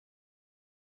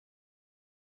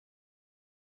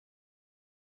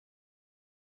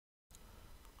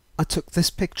I took this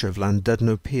picture of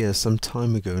Llandudno Pier some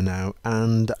time ago now,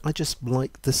 and I just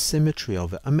liked the symmetry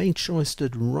of it. I made sure I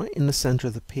stood right in the centre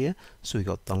of the pier, so we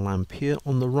got the lamp here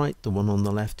on the right, the one on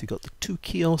the left. You got the two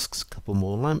kiosks, a couple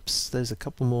more lamps, there's a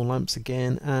couple more lamps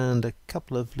again, and a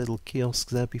couple of little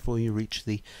kiosks there before you reach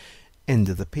the end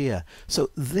of the pier.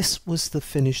 So this was the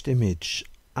finished image,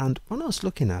 and when I was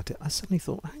looking at it I suddenly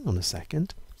thought, hang on a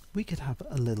second, we could have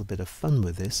a little bit of fun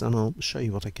with this, and I'll show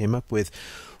you what I came up with.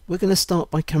 We're going to start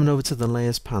by coming over to the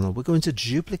layers panel. We're going to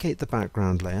duplicate the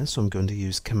background layer, so I'm going to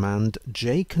use Command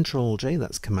J, Control J,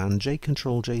 that's Command J,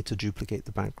 Control J to duplicate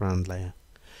the background layer.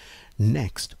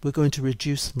 Next, we're going to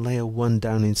reduce layer 1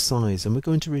 down in size, and we're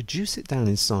going to reduce it down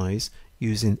in size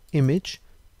using Image,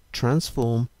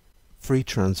 Transform, Free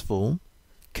Transform,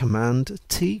 Command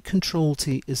T, Control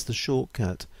T is the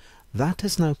shortcut. That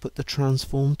has now put the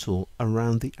transform tool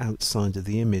around the outside of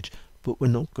the image, but we're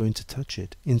not going to touch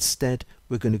it. Instead,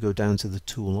 we're going to go down to the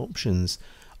tool options.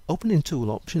 Opening tool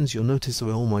options, you'll notice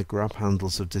that all my grab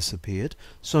handles have disappeared,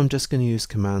 so I'm just going to use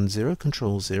Command 0,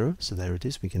 Control 0, so there it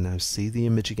is. We can now see the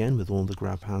image again with all the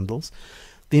grab handles.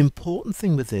 The important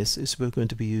thing with this is we're going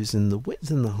to be using the width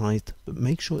and the height, but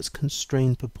make sure it's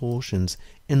constrained proportions.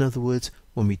 In other words,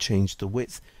 when we change the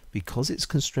width, because it's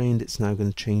constrained, it's now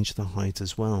going to change the height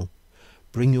as well.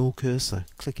 Bring your cursor,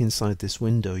 click inside this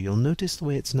window. You'll notice the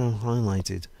way it's now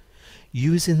highlighted.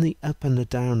 Using the up and the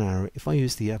down arrow, if I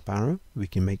use the up arrow, we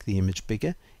can make the image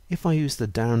bigger. If I use the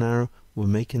down arrow, we're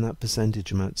making that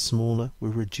percentage amount smaller.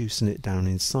 We're reducing it down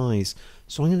in size.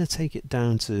 So I'm going to take it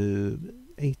down to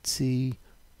 80.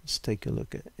 Let's take a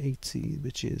look at 80,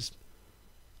 which is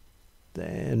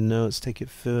there. No, let's take it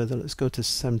further. Let's go to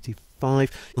 75. I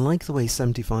like the way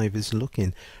 75 is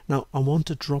looking. Now I want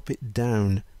to drop it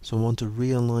down, so I want to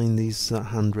realign these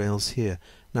handrails here.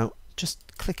 Now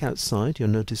just click outside. You'll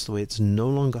notice the way it's no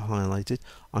longer highlighted.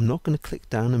 I'm not going to click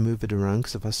down and move it around,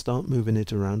 because if I start moving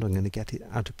it around I'm going to get it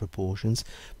out of proportions.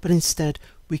 But instead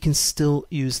we can still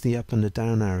use the up and the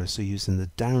down arrow. So using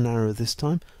the down arrow this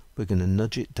time, we're going to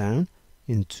nudge it down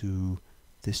into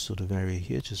this sort of area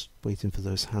here, just waiting for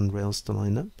those handrails to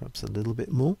line up, perhaps a little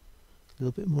bit more. A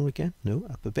little bit more again, no,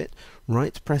 up a bit.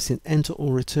 Right, pressing Enter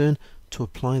or Return to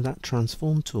apply that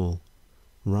transform tool.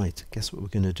 Right, guess what we're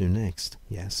going to do next?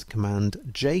 Yes, Command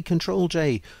J, Control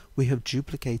J. We have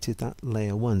duplicated that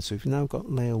layer 1, so we've now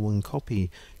got layer 1 copy.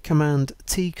 Command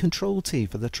T, Control T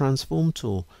for the transform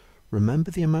tool. Remember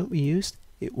the amount we used?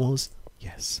 It was,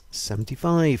 yes,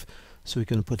 75. So we're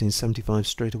going to put in 75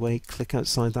 straight away. Click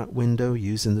outside that window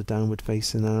using the downward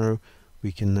facing arrow.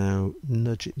 We can now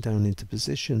nudge it down into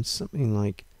position, something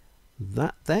like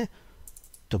that there.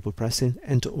 Double pressing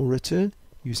Enter or Return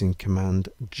using Command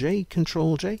J,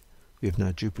 Control J. We have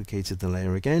now duplicated the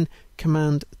layer again.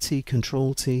 Command T,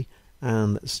 Control T,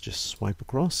 and let's just swipe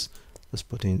across. Let's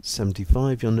put in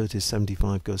 75. You'll notice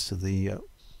 75 goes to the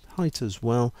height as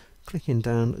well. Clicking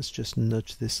down, let's just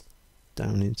nudge this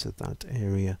down into that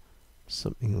area,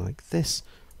 something like this.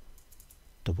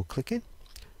 Double clicking.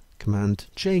 Command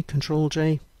J, Control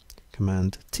J,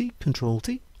 Command T, Control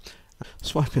T,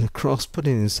 swiping across,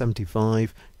 putting in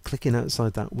 75, clicking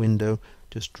outside that window,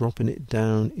 just dropping it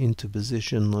down into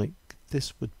position like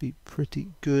this would be pretty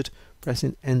good,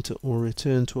 pressing Enter or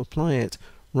Return to apply it.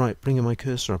 Right, bringing my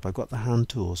cursor up, I've got the hand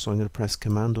tool, so I'm going to press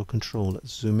Command or Control.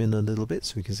 Let's zoom in a little bit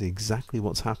so we can see exactly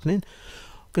what's happening.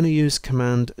 I'm going to use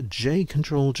Command J,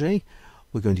 Control J,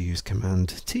 we're going to use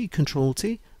Command T, Control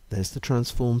T, there's the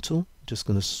transform tool. Just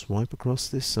going to swipe across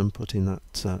this and put in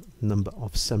that number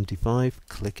of 75,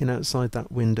 clicking outside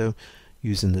that window,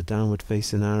 using the downward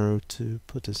facing arrow to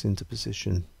put us into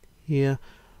position here.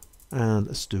 And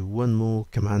let's do one more,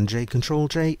 Command J, Control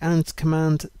J, and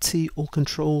Command T or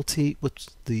Control T with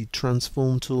the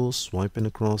transform tool, swiping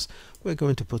across. We're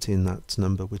going to put in that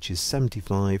number, which is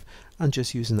 75, and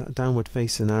just using that downward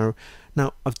facing arrow.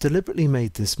 Now I've deliberately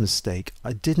made this mistake.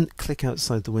 I didn't click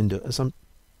outside the window. As I'm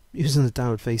using the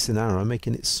downward facing arrow, I'm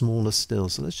making it smaller still,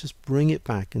 so let's just bring it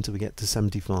back until we get to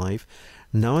 75.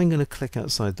 Now I'm going to click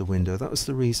outside the window. That was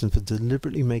the reason for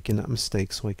deliberately making that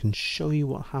mistake, so I can show you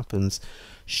what happens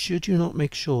should you not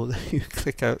make sure that you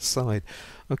click outside.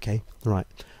 Okay, right,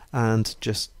 and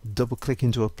just double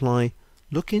clicking to apply.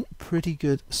 Looking pretty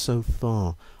good so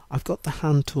far. I've got the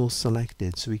hand tool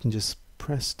selected, so we can just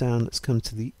press down. Let's come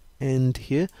to the end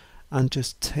here and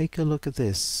just take a look at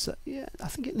this. Yeah, I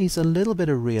think it needs a little bit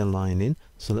of realigning,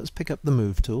 so let's pick up the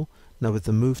move tool. Now with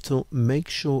the move tool, make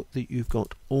sure that you've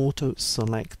got auto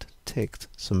select ticked,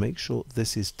 so make sure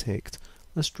this is ticked.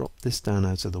 Let's drop this down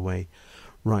out of the way.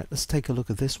 Right, let's take a look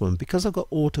at this one. Because I've got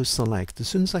auto select, as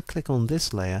soon as I click on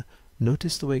this layer,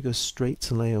 notice the way it goes straight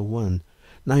to layer 1.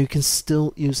 Now you can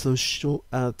still use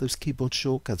those keyboard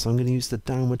shortcuts. I'm going to use the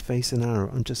downward facing arrow.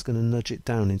 I'm just going to nudge it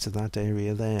down into that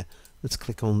area there. Let's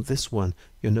click on this one.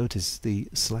 You'll notice the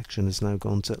selection has now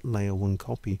gone to layer 1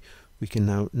 copy. We can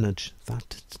now nudge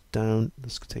that down.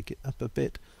 Let's take it up a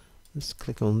bit. Let's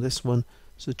click on this one.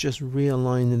 So just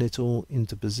realigning it all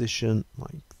into position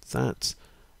like that.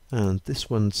 And this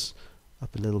one's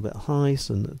up a little bit high,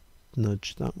 so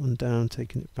nudge that one down,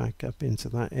 taking it back up into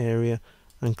that area,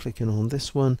 and clicking on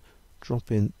this one,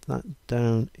 dropping that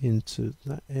down into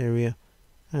that area,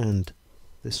 and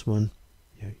this one.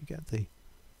 Yeah, you get the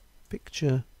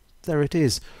picture. There it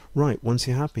is. Right, once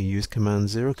you're happy, use Command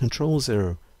 0, Control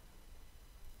 0.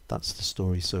 That's the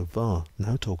story so far.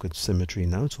 Now talk of symmetry,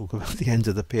 now talk about the end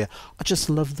of the pier. I just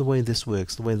love the way this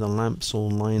works, the way the lamps all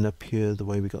line up here, the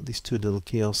way we got these two little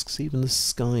kiosks, even the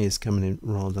sky is coming in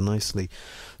rather nicely.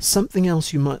 Something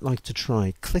else you might like to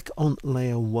try, click on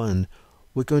layer 1.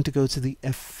 We're going to go to the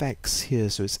effects here,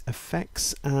 so it's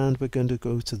effects, and we're going to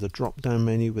go to the drop down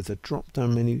menu. With the drop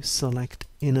down menu, select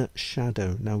inner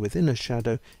shadow. Now with inner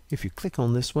shadow, if you click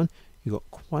on this one, you've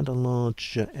got quite a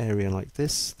large area like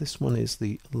this. This one is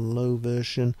the low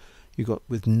version. You've got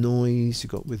with noise,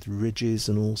 you've got with ridges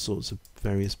and all sorts of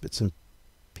various bits and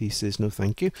pieces. No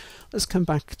thank you. Let's come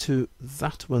back to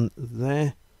that one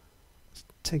there.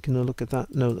 Taking a look at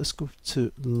that. No, let's go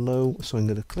to low. So I'm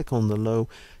going to click on the low.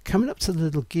 Coming up to the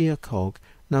little gear cog.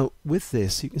 Now with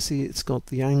this, you can see it's got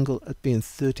the angle at being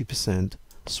 30%.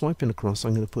 Swiping across,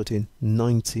 I'm going to put in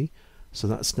 90. So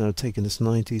that's now taking us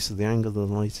 90, so the angle of the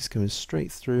light is coming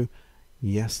straight through.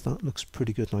 Yes, that looks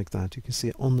pretty good like that. You can see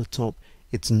it on the top.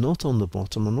 It's not on the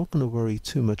bottom. I'm not going to worry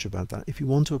too much about that. If you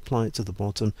want to apply it to the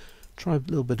bottom, try a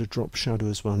little bit of drop shadow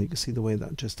as well. You can see the way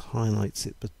that just highlights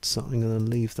it, but so I'm going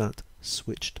to leave that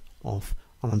switched off,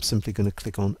 and I'm simply going to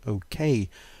click on OK.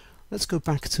 Let's go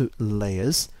back to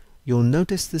layers. You'll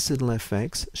notice this little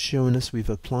FX showing us we've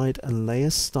applied a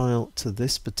layer style to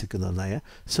this particular layer.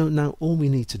 So now all we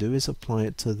need to do is apply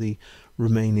it to the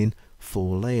remaining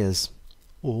 4 layers.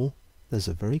 Or there's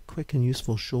a very quick and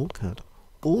useful shortcut.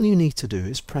 All you need to do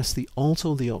is press the Alt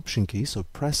or the Option key, so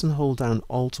press and hold down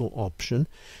Alt or Option,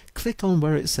 click on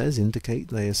where it says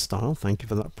Indicate Layer Style, thank you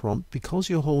for that prompt. Because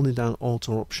you're holding down Alt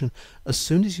or Option, as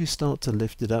soon as you start to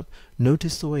lift it up,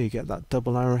 notice the way you get that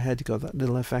double arrowhead, you got that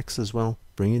little FX as well,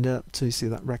 bringing it up till you see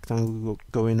that rectangle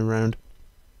going around.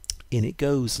 In it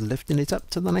goes, lifting it up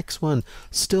to the next one,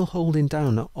 still holding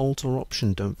down that Alt or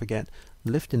Option, don't forget,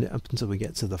 lifting it up until we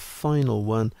get to the final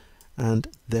one, and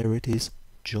there it is,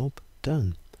 job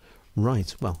done.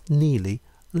 Right, well, nearly.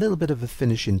 A little bit of a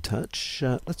finishing touch.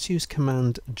 Let's use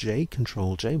Command J,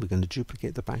 Control J. We're going to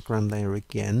duplicate the background layer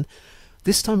again.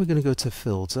 This time we're going to go to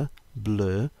Filter,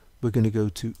 Blur. We're going to go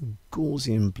to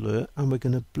Gaussian Blur, and we're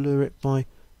going to blur it by,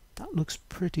 that looks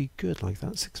pretty good like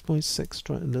that, 6.6.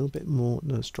 Try it a little bit more.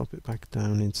 No, let's drop it back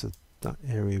down into that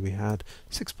area we had.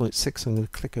 6.6, I'm going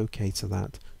to click OK to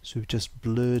that. So we've just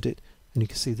blurred it, and you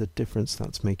can see the difference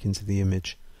that's making to the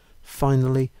image.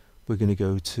 Finally, we're going to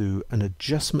go to an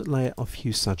adjustment layer of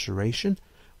hue saturation.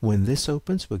 When this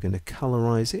opens, we're going to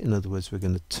colorize it. In other words, we're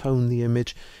going to tone the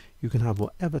image. You can have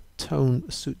whatever tone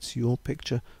suits your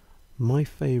picture. My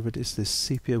favorite is this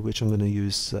sepia, which I'm going to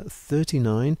use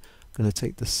 39. I'm going to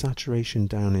take the saturation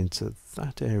down into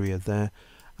that area there,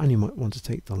 and you might want to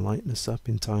take the lightness up,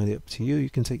 entirely up to you. You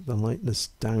can take the lightness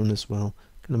down as well.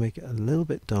 I'm going to make it a little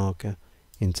bit darker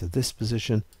into this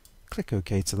position. Click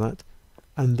OK to that,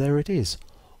 and there it is.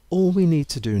 All we need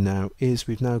to do now is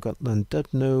we've now got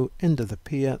Llandudno, end of the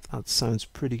pier. That sounds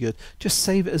pretty good. Just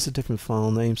save it as a different file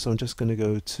name. So I'm just going to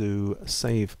go to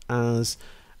Save As,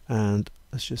 and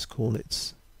let's just call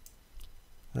it.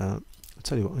 I'll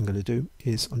tell you what I'm going to do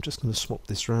is I'm just going to swap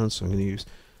this round. So I'm going to use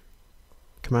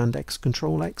Command X,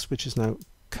 Control X, which is now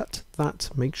cut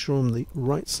that. Make sure I'm the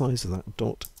right size of that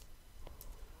dot.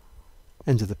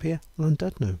 End of the pier,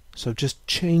 Llandudno. So just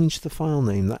change the file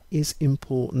name. That is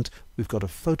important. We've got a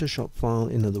Photoshop file.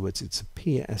 In other words, it's a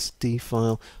PSD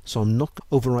file. So I'm not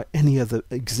going to overwrite any other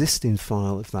existing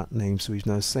file of that name. So we've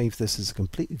now saved this as a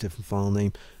completely different file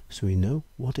name, so we know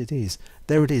what it is.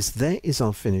 There it is. There is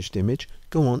our finished image.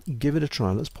 Go on, give it a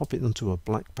try. Let's pop it onto a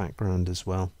black background as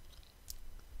well.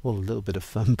 Well, a little bit of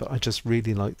fun, but I just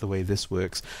really like the way this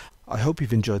works. I hope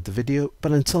you've enjoyed the video,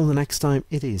 but until the next time,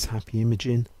 it is happy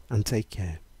imaging, and take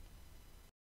care.